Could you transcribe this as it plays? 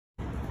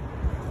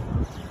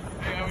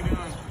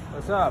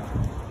up?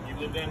 You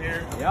live down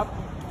here? Yep.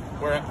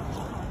 Where at?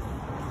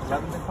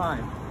 11th and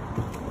Pine.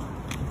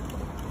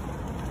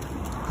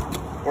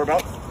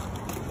 Whereabouts?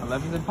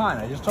 11th and Pine,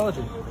 I just told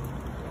you.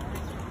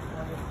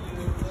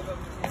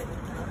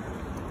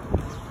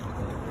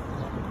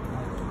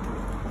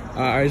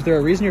 Is there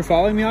a reason you're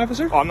following me,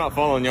 officer? Oh, I'm not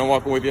following you. I'm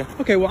walking with you.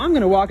 Okay, well, I'm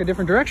going to walk a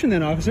different direction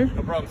then, officer.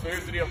 No problem. So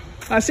here's the deal.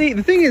 See,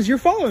 the thing is, you're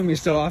following me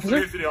still, officer. So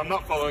here's the deal. I'm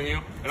not following you,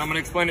 and I'm going to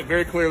explain it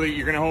very clearly.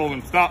 You're going to hold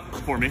and stop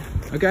for me.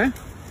 Okay.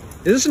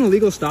 Is this an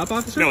illegal stop,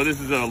 officer? No,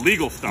 this is a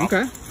legal stop.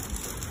 Okay.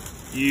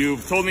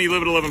 You've told me you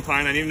live at 11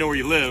 Pine. I need to know where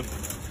you live.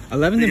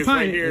 11th and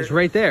Pine is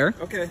right there.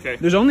 Okay.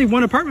 There's only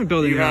one apartment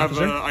building Do you here, have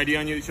officer. ID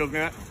on you that shows me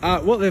that?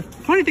 Well, the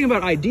funny thing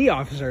about ID,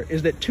 officer,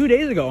 is that 2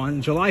 days ago,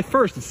 on July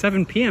 1st at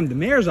 7 p.m., the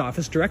mayor's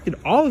office directed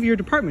all of your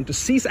department to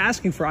cease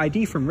asking for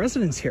ID from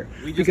residents here.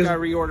 We just got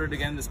reordered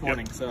again this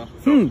morning, so.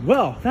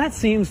 Well, that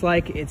seems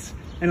like it's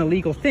an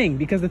illegal thing,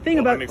 because the thing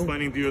about... I'm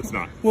explaining to you it's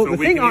not. Well, so the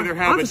we thing, can either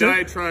have officer, a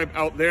diatribe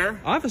out there.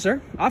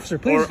 Officer,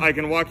 please. Or I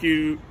can walk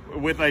you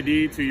with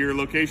ID to your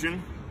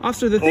location.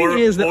 Officer, the thing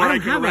is that I don't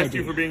can have arrest ID.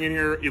 you for being in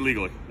here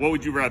illegally. What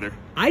would you rather?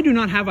 I do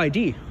not have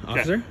ID,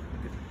 officer. Okay.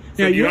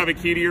 So do you have a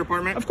key to your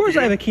apartment? Of course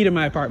I have a key to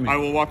my apartment. I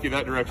will walk you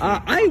that direction.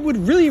 I would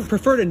really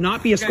prefer to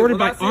not be escorted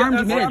by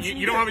armed men.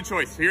 You don't have a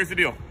choice. Here's the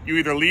deal. You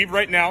either leave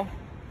right now,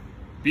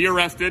 be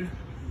arrested,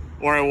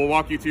 or I will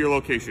walk you to your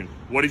location.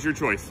 What is your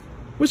choice?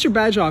 What's your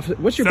badge, officer?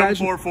 What's your badge?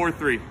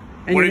 7443.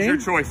 And what your is name?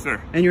 your choice,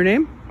 sir? And your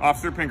name?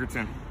 Officer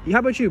Pinkerton. How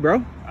about you,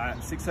 bro?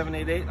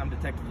 6788. I'm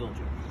Detective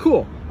Dillinger.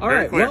 Cool. All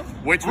Very right. clear. Well,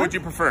 which would you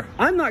prefer?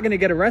 I'm not going to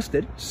get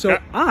arrested, so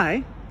Yeah.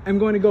 I am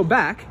going to go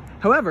back.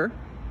 However,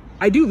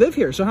 I do live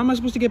here, so how am I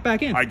supposed to get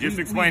back in? I just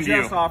explained to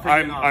you.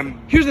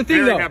 I'm Here's the thing,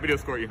 very though. happy to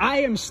escort you. I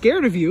am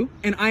scared of you,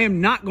 and I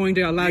am not going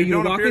to allow you to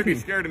walk don't appear with to be me.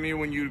 scared of me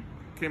when you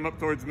came up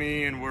towards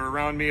me and were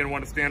around me and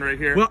want to stand right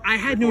here. Well, I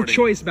had no recording.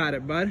 choice about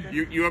it, bud.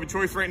 You have a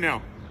choice right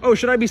now. Oh,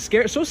 should I be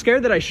scared? So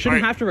scared that I shouldn't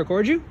All right. have to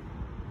record you?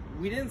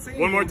 We didn't say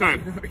One more anything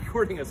time. about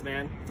recording us,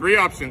 man. 3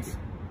 options.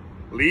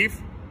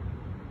 Leave,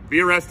 be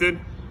arrested,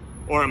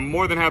 or I'm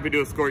more than happy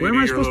to escort Where you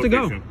am to I your supposed to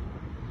go? location.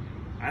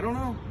 I don't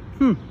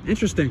know.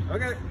 Interesting.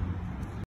 Okay.